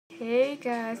Hey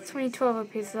guys,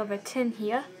 2012 Lpspunkgoddess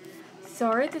here.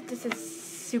 Sorry that this is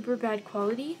super bad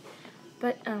quality,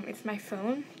 but it's my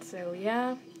phone, so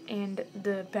yeah, and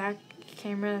the back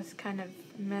camera is kind of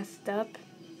messed up.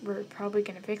 We're probably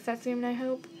gonna fix that soon, I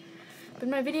hope. But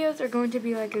my videos are going to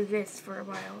be like this for a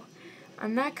while.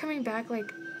 I'm not coming back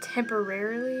like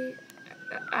temporarily.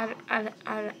 I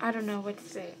don't know what to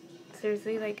say.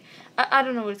 Seriously, like I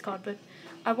don't know what it's called, but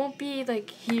I won't be like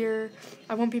here.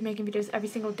 I won't be making videos every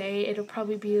single day. It'll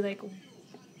probably be like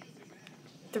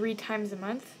 3 times a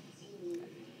month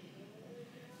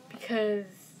because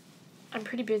I'm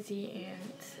pretty busy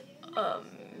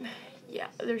and yeah,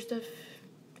 there's stuff.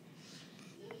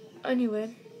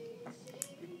 Anyway,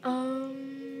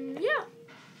 yeah.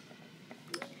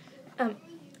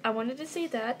 I wanted to say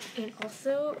that, and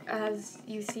also, as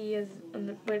you see as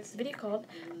what's the video called,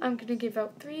 I'm gonna give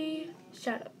out 3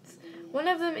 shoutouts. One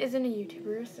of them isn't a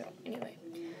YouTuber, so anyway.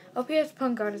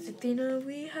 Lpspunkgoddess Athena,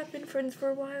 we have been friends for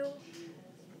a while.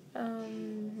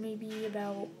 Maybe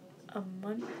about a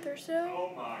month or so. Oh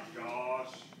my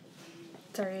gosh.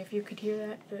 Sorry if you could hear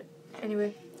that, but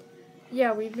anyway.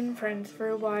 Yeah, we've been friends for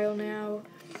a while now.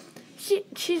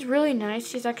 She's really nice.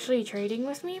 She's actually trading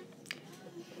with me.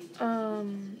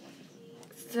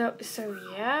 So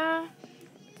yeah.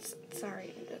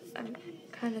 Sorry, I'm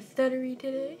kind of stuttery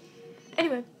today.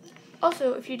 Anyway,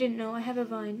 also, if you didn't know, I have a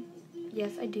Vine.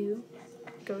 Yes, I do.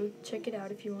 Go check it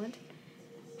out if you want.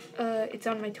 It's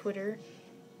on my Twitter,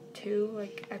 too.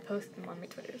 Like, I post them on my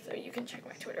Twitter, so you can check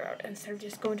my Twitter out instead of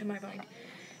just going to my Vine.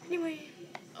 Anyway,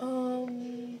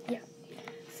 yeah.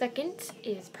 Second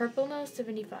is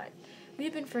Purplenails75.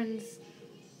 We've been friends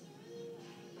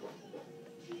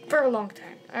for a long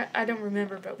time. I don't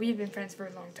remember, but we've been friends for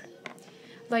a long time.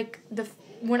 Like,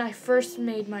 when I first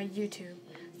made my YouTube.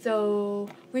 So,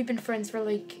 we've been friends for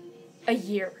like a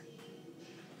year.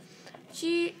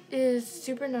 She is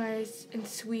super nice and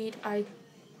sweet. I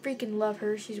freaking love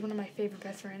her. She's one of my favorite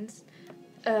best friends.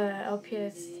 I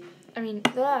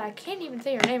can't even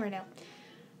say her name right now.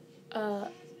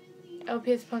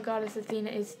 Lpspunkgoddess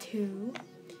Athena is 2.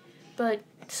 But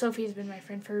Sophie's been my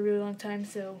friend for a really long time,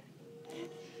 so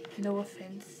no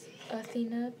offense,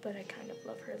 Athena, but I kind of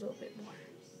love her a little bit more.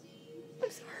 I'm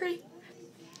sorry.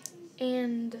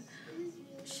 And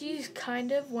she's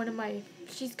kind of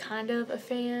a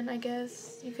fan, I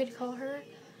guess you could call her.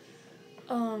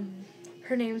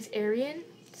 Her name's Arian.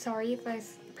 Sorry if I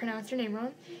pronounced her name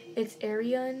wrong. It's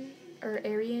Arian, or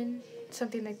Arian,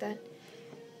 something like that.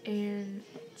 And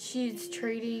she's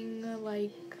trading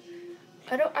like,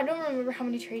 I don't remember how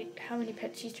many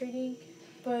pets she's trading,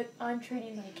 but I'm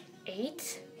trading like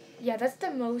 8. Yeah, that's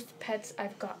the most pets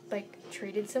I've got, like,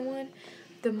 traded someone.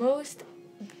 The most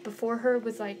before her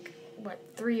was like, what,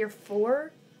 3 or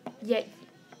 4? Yeah,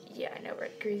 I know,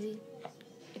 right? Crazy.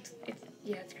 It's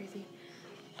crazy.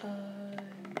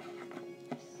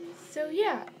 So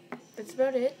yeah, that's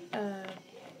about it.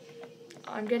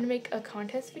 I'm gonna make a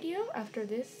contest video after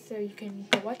this, so you can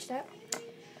go watch that.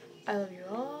 I love you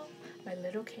all, my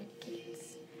little candy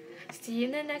kids. See you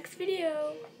in the next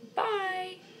video.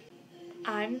 Bye!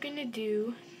 I'm gonna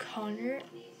do Connor,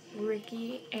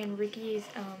 Ricky, and Ricky's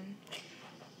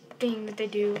thing that they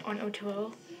do on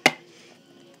O2O,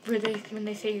 when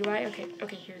they say goodbye.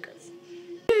 Okay, here it goes.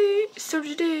 Hey, so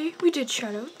today we did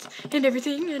shoutouts and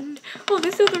everything and all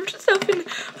this other stuff, and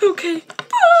okay,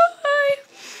 bye!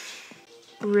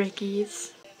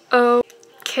 Ricky's.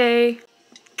 Okay,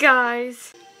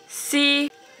 guys, see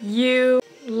you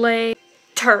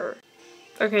later.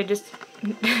 Okay, just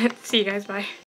see you guys, bye.